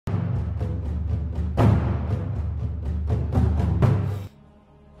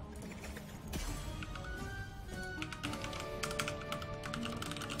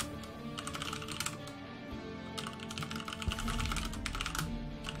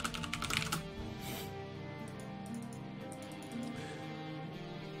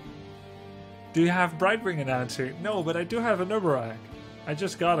Do you have Brightwing announcer? No, but I do have a Nubarak. I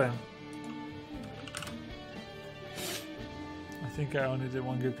just got him. I think I only did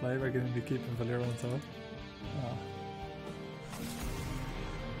one good play by getting to keep Valero on top. Oh.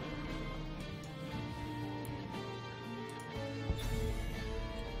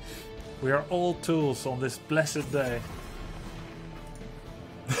 We are all tools on this blessed day.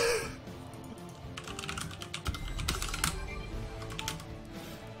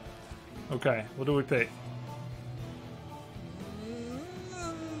 Okay, what do we pick?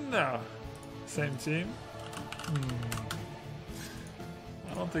 No. Same team?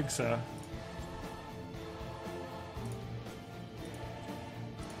 I don't think so.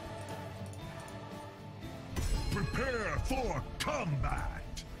 Prepare for combat!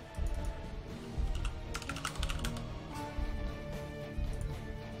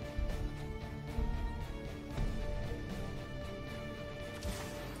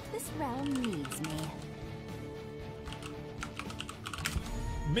 This realm needs me.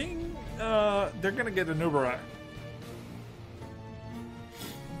 Ming, they're gonna get a Nubarak.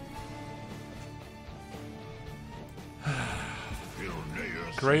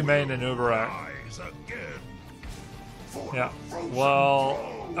 Grey Mane and Nubarak. Yeah. Well.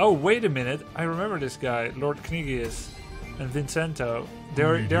 Oh, wait a minute. I remember this guy, Lord Knigius and Vincento. They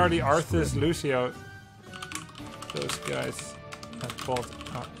are the Arthas Lucio. Those guys have bought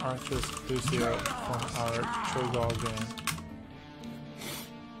Arthas Lucio from our Cho'Gall game.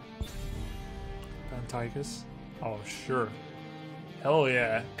 Pantychus? Oh, sure. Hell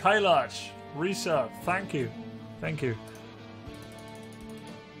yeah. Kailash, resub. Thank you. Thank you.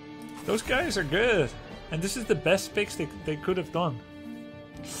 Those guys are good. And this is the best picks they could have done.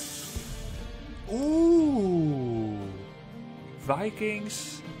 Ooh.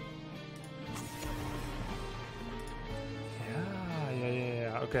 Vikings.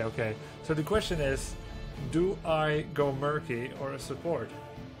 Yeah. Okay. So the question is, do I go Murky or a support?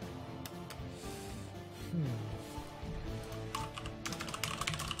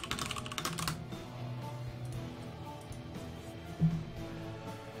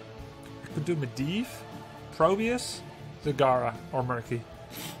 I could do Medivh, Probius, Zagara, or Murky.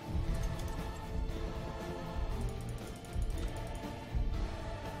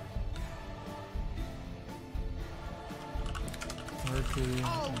 Murky.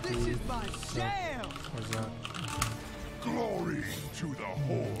 Oh, this is my jam! Where's that? Glory to the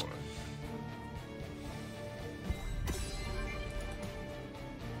Horde!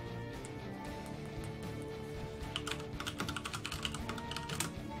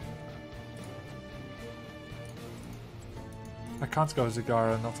 I can't go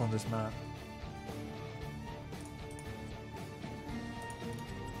Zagara, not on this map.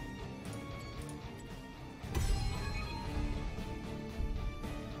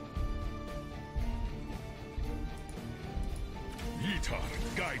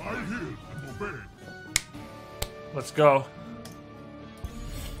 Let's go.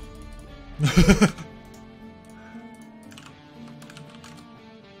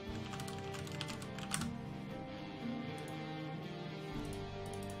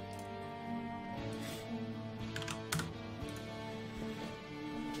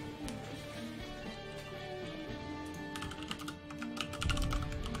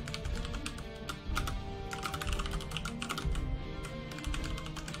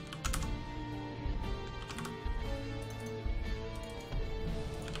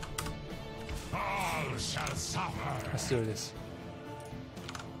 Let's do this.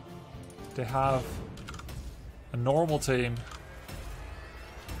 They have a normal team.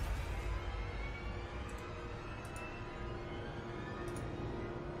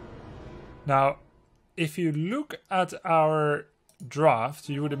 Now, if you look at our draft,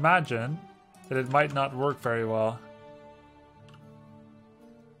 you would imagine that it might not work very well.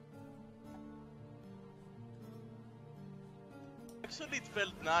 Actually, it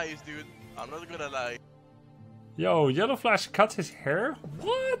felt nice, dude. I'm not gonna lie. Yo, Yellow Flash cut his hair?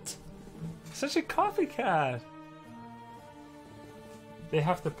 What? Such a copycat. They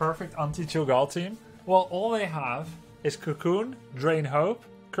have the perfect anti-Cho'Gall team. Well, all they have is Cocoon, Drain Hope,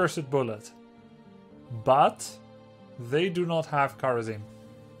 Cursed Bullet. But they do not have Karazim.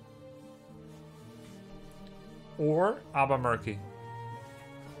 Or Abba Murky.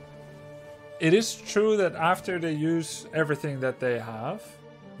 It is true that after they use everything that they have,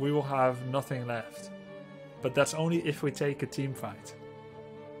 we will have nothing left. But that's only if we take a team fight.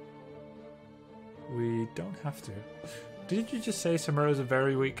 We don't have to. Didn't you just say Samuro is a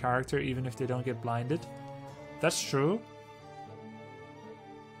very weak character even if they don't get blinded? That's true.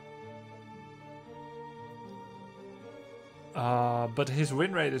 But his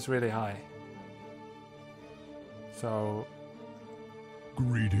win rate is really high. So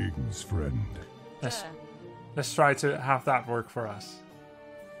Greetings, friend. let's try to have that work for us.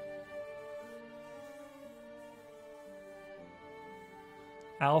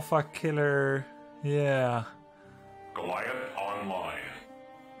 Alpha Killer, yeah. Goliath online.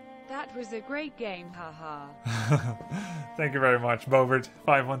 That was a great game, haha. Thank you very much, Bovert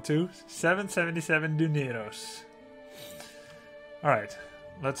 512 777 dineros. All right,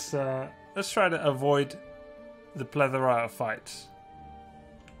 let's try to avoid the plethora of fights.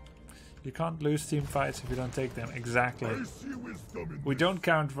 You can't lose team fights if you don't take them. Exactly. I see wisdom in We don't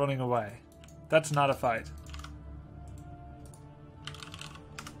count running away. That's not a fight.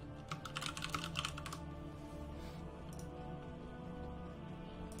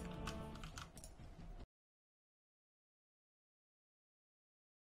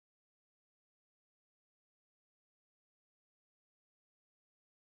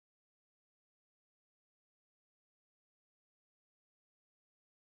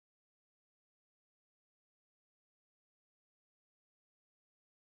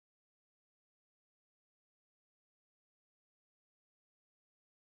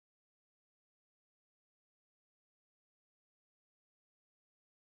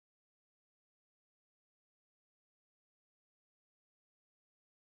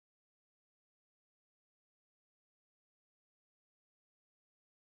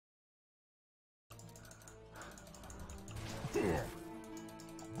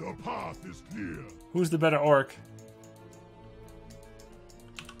 The path is clear. Who's the better orc?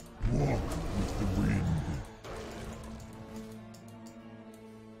 Walk with the wind.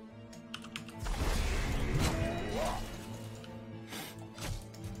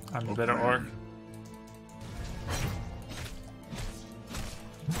 I'm the better orc.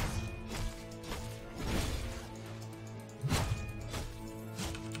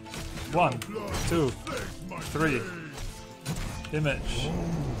 One, two, three. Image.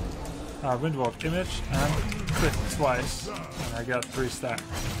 Windwalk image and crit twice. And I got 3 stack.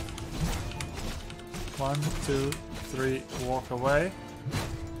 1, 2, 3, walk away.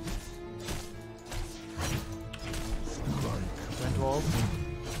 Windwalk.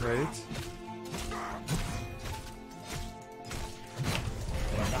 Great.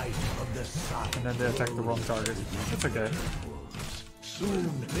 And then they attack the wrong target. That's okay. Soon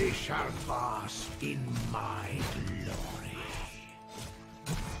they shall bask in my glory.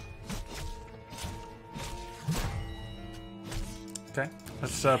 Okay,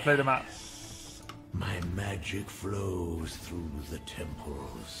 let's play the map. My magic flows through the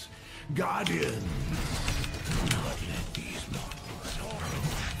temples. Guardians, do not let these mortals overrun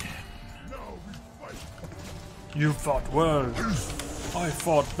them. You fought well. I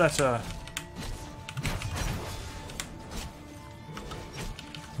fought better.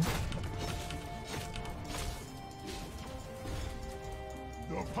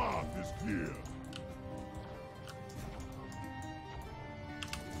 The path is clear.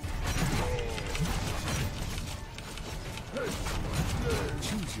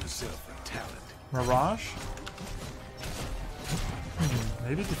 Choose yourself a talent. Mirage?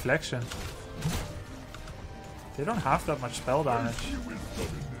 Maybe deflection. They don't have that much spell damage.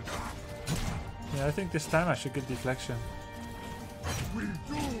 Yeah, I think this time I should get deflection. We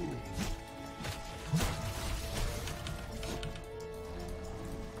do.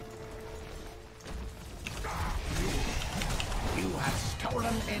 You have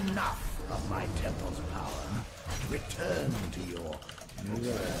stolen enough of my temple's power. Return to your war.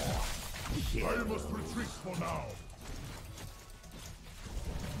 I must retreat for now.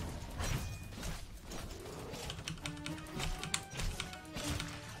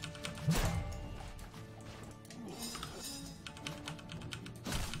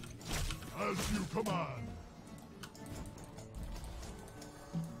 As you command.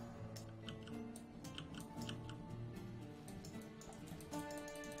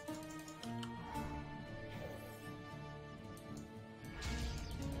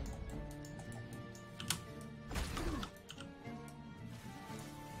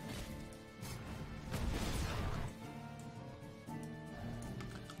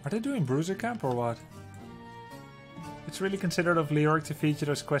 Are they doing Bruiser Camp or what? It's really considered of Leoric to feature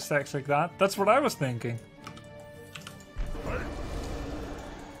those quest stacks like that? That's what I was thinking.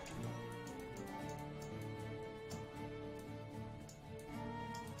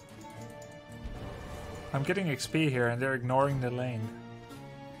 I'm getting XP here and they're ignoring the lane.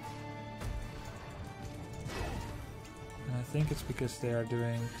 And I think it's because they are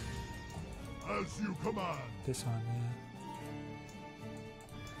doing As you command. this one, yeah.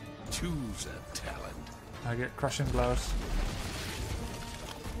 Choose a talent. I get crushing blows.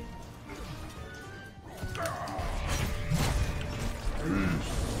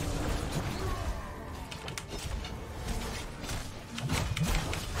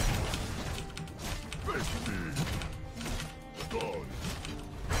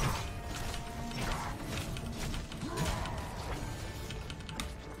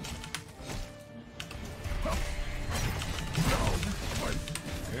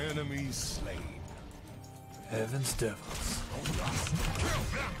 Enemy slain. Heaven's devils.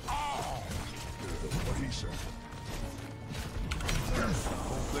 What he said.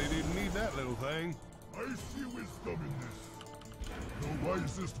 Hope they didn't need that little thing. I see wisdom in this. The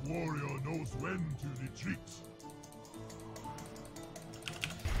wisest warrior knows when to retreat.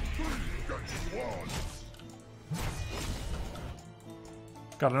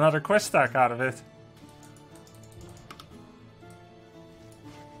 Got another quest stack out of it.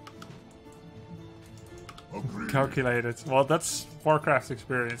 Calculated. Well, that's Warcraft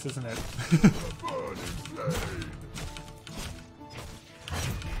experience, isn't it?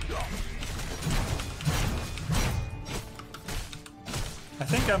 I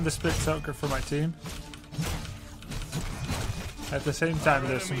think I'm the split soaker for my team. At the same time,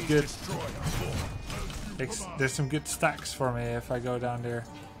 there's some good stacks for me if I go down there.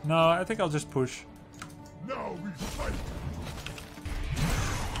 No, I think I'll just push. Now we fight.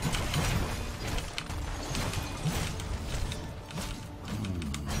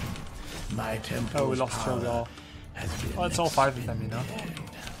 My temple's Oh, we lost power Cho'Gall. has been Well, it's all 5 of them, you know. expended.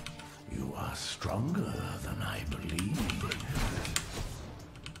 You are stronger than I believe.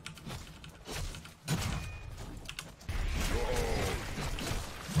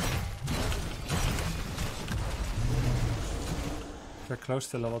 They're close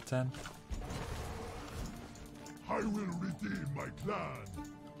to level 10. I will redeem my clan.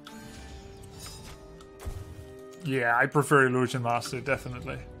 Yeah, I prefer Illusion Master,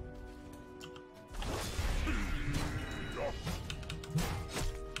 definitely.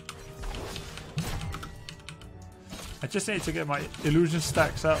 I just need to get my illusion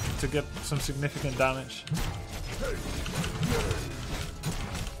stacks up to get some significant damage.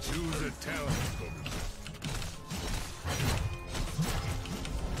 Choose a talent.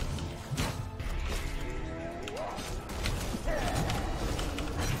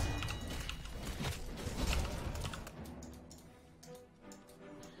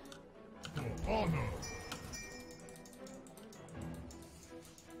 Honor.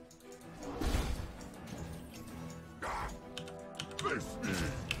 Face me.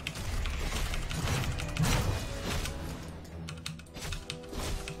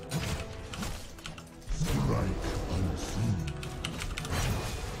 Strike unseen.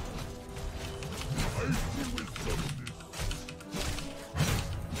 I see wisdom in this.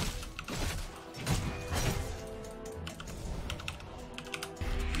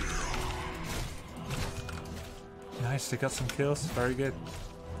 Nice, they got some kills. Very good.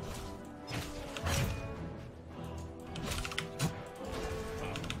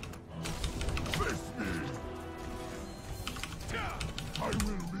 Face me. I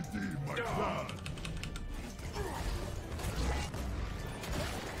will redeem my clan.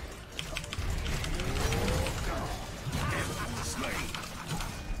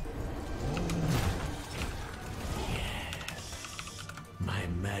 My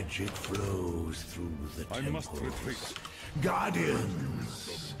magic flows through the I temples. must retreat.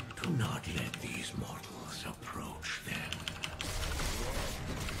 Guardians, do not let these mortals approach them.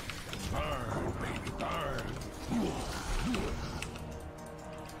 Burn, baby, burn.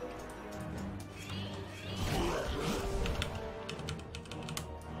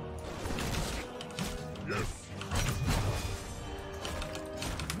 Yes.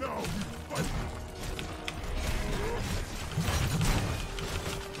 Now we fight.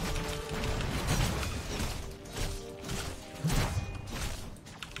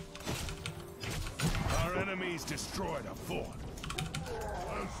 Our enemies destroyed a fort.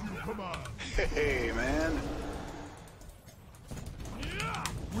 As you command. Hey, man.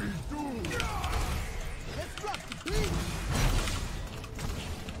 We do. Let's rock the beat.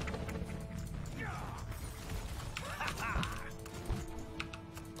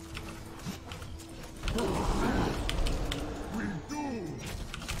 We do.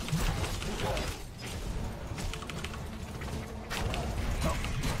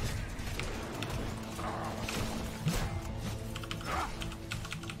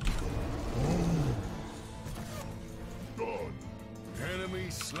 Gone. Enemy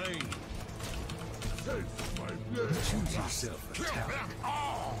slain. Taste my blade. Choose yourself a talent.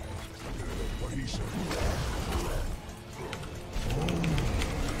 What he said.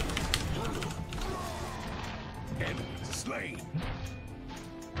 Enemy slain.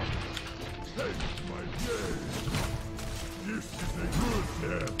 Taste my blade. This is a good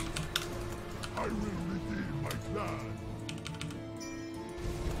step. I will redeem my clan.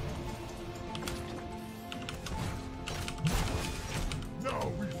 Now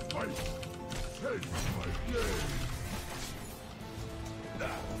we fight. Taste my blade.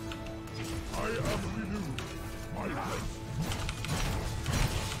 I am renewed. My life.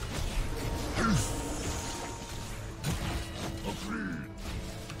 Agreed.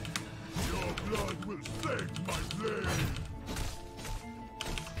 Your blood will save my blade.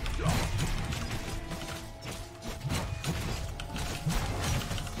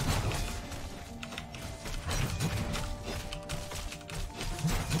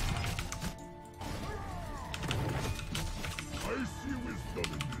 I see wisdom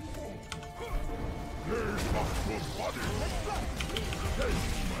in this. There's not your body.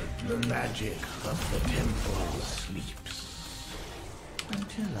 Taste my The blade. magic of the temple sleeps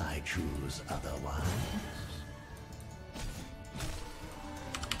until I choose otherwise.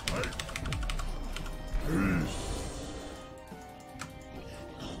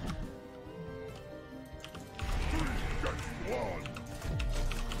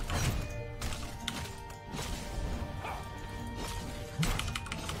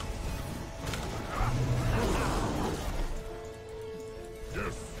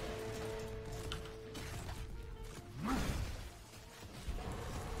 Yes.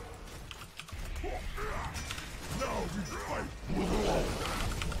 Now we fight.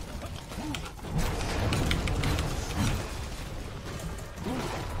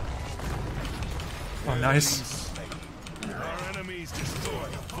 Oh, nice. Our enemies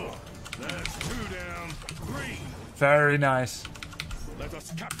destroyed. 4. That's 2 down. 3. Very nice. Let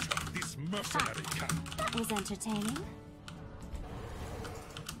us capture this mercenary camp. That was entertaining.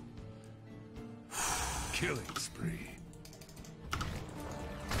 Killing spree.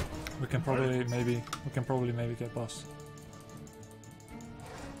 We can probably maybe get boss.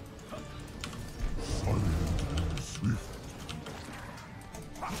 Swift.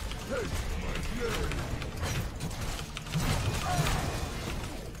 Take my blade.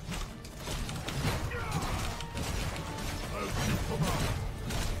 As you command.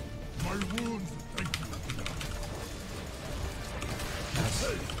 My wounds thank you.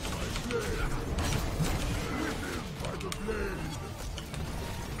 Take my blade. Live by the blade.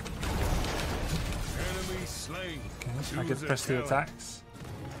 Enemy slain. Okay, I get press the attacks.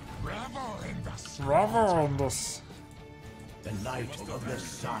 Revel in the Revel on this. The light of the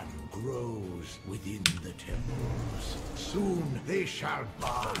sun grows within the temples. Soon they shall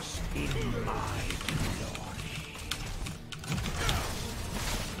bask in my glory.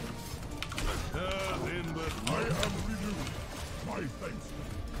 I am renewed. My thanks.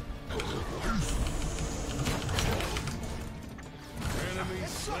 Enemy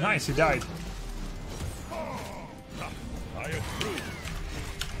slain. Nice, he died. I approve.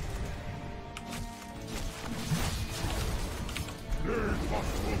 There's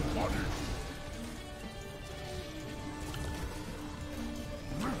possible body.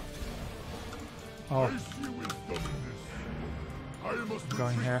 Oh, I see wisdom in this. I must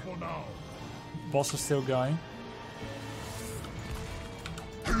Going retreat here. for now. boss is still going.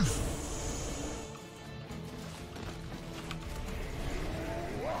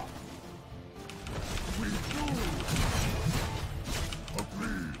 We do.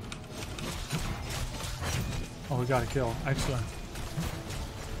 Agreed. Oh, we got a kill. Excellent.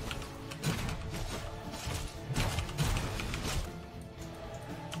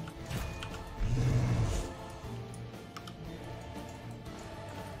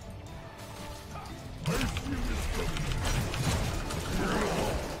 I see wisdom.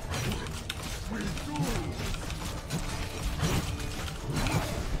 We do.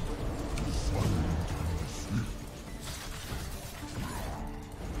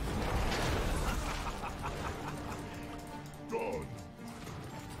 Done.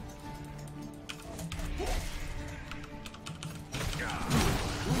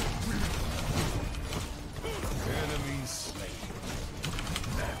 Enemy slain.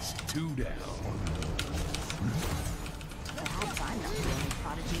 That's 2 down. Perhaps I'm not the only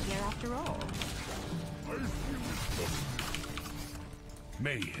prodigy here after all. I see wisdom.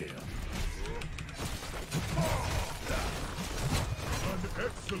 Mayhem. An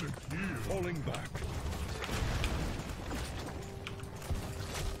excellent heal. Falling back.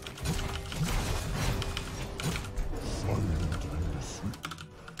 Silent and swift.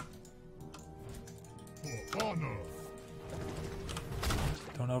 For honor.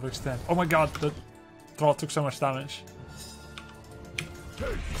 Don't overextend. Oh my god, the troll took so much damage. Take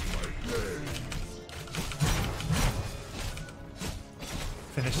my blade.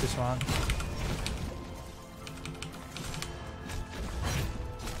 Finish this one.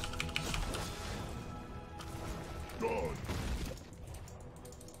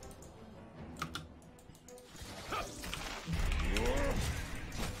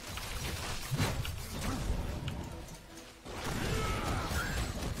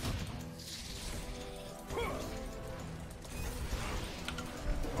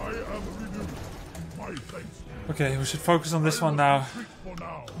 am renewed. My thanks. Okay, we should focus on this one now. For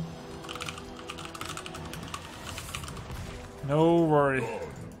now. No worry.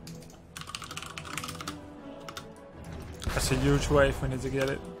 That's a huge wave, we need to get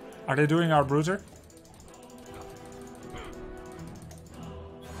it. Are they doing our bruiser?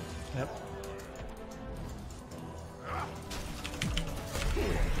 Yep.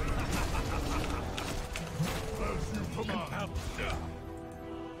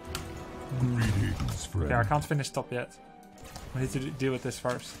 Greetings, friend. Okay, I can't finish top yet. We need to deal with this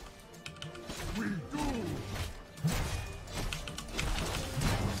first. We do.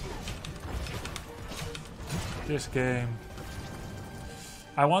 This game.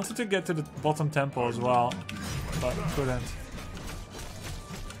 I wanted to get to the bottom temple as well, but couldn't.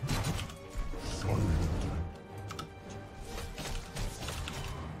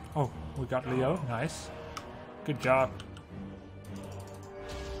 Oh, we got Leo. Nice. Good job.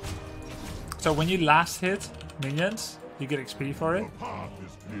 So when you last hit minions, you get XP for it.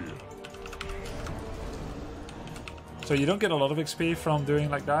 So you don't get a lot of XP from doing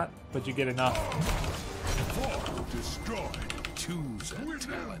like that, but you get enough. Destroyed. Choose a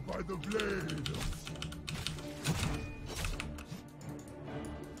talent by the blade.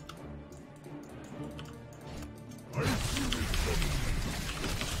 I see it coming.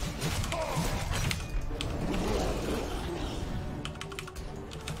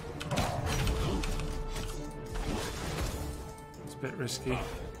 It's a bit risky.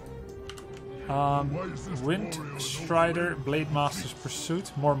 Wind Strider, Blade Master's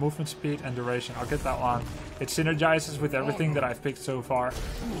Pursuit, more movement speed and duration. I'll get that one. It synergizes with everything that I've picked so far.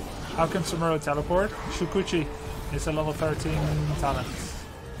 How can Samuro teleport? Shukuchi is a level 13 talent.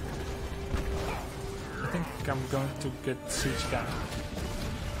 I think I'm going to get Siege Cannon.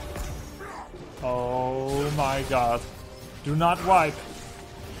 Oh my god. Do not wipe.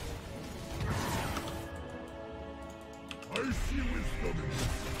 I see wisdom.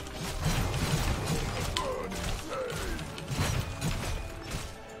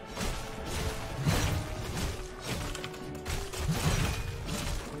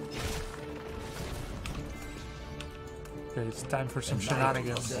 Okay, it's time for some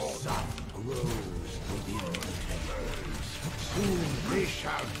shenanigans. The sun grows within the temples. Soon they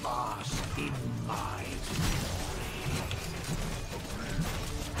shall bask in my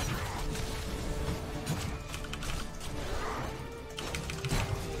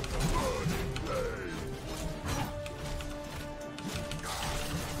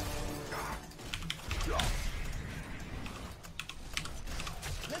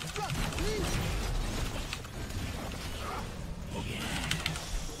Let's rock, please.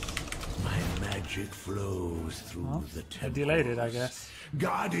 magic flows through the I temples. delayed it, I guess.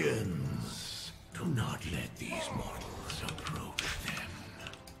 Guardians, do not let these mortals approach them.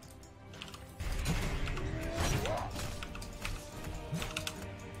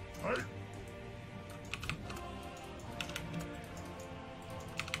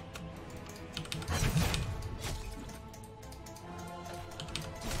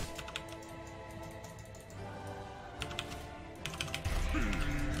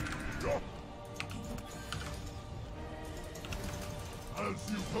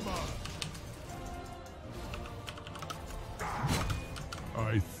 As you command.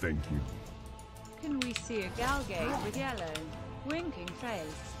 I thank you. Can we see a Galgate with yellow, winking face?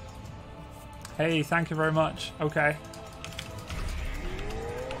 Hey, thank you very much. Okay.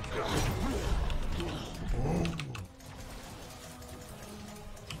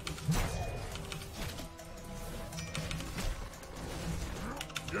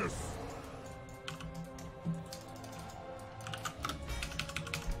 Yes.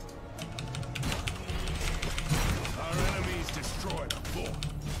 Our enemies destroyed a fort.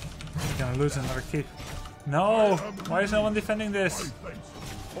 We're gonna lose another keep. No! Why is no one defending this?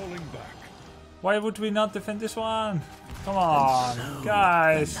 Falling back. Why would we not defend this one? Come on,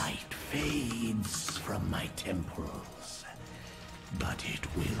 guys. The light fades from my temples, but it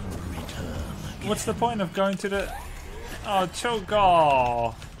will return again. What's the point of going to the... Oh,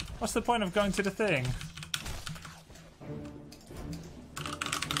 Cho'Gall. What's the point of going to the thing?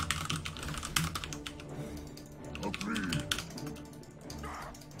 Agreed.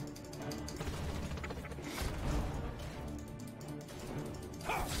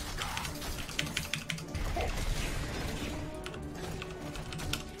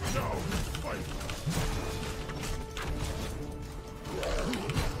 Now fight.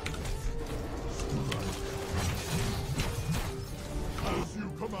 As you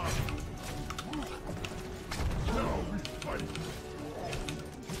command.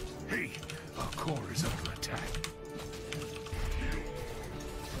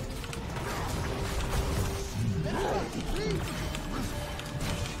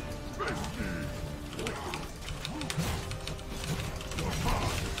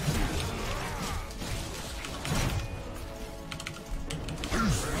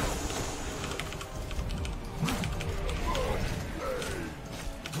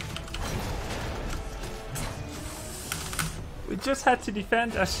 just had to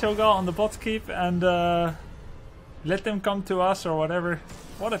defend as Shogal on the bot keep and let them come to us or whatever.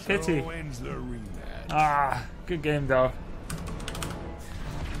 What a pity. So ends the rematch. Ah, good game though.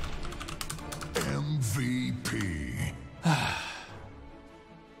 MVP.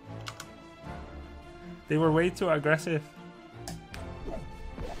 They were way too aggressive.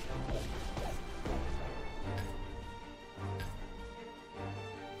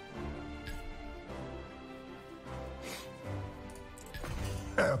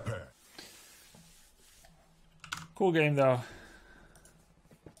 Epic. Cool game though.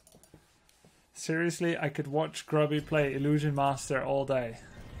 Seriously, I could watch Grubby play Illusion Master all day.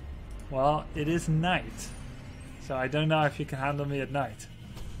 Well, it is night, so I don't know if you can handle me at night.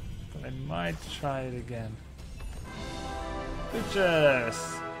 But I might try it again.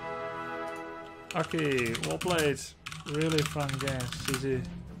 Bitches! Okay, well played. Really fun game. GG.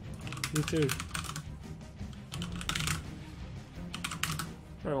 You too.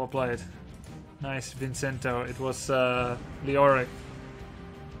 Very well played. Nice, Vincento. It was Leoric.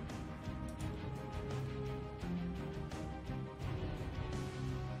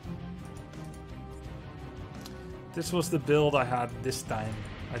 This was the build I had this time.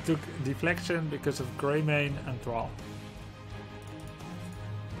 I took Deflection because of Greymane and Thrall.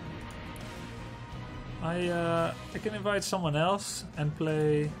 I can invite someone else and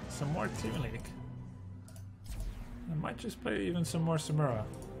play some more Team League. I might just play even some more Samuro.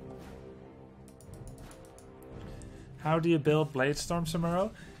 How do you build Bladestorm,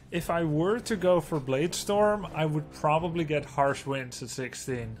 Samuro? If I were to go for Bladestorm, I would probably get Harsh Winds at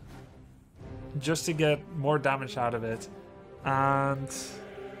 16. Just to get more damage out of it. And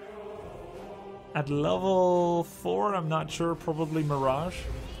at level 4, I'm not sure, probably Mirage.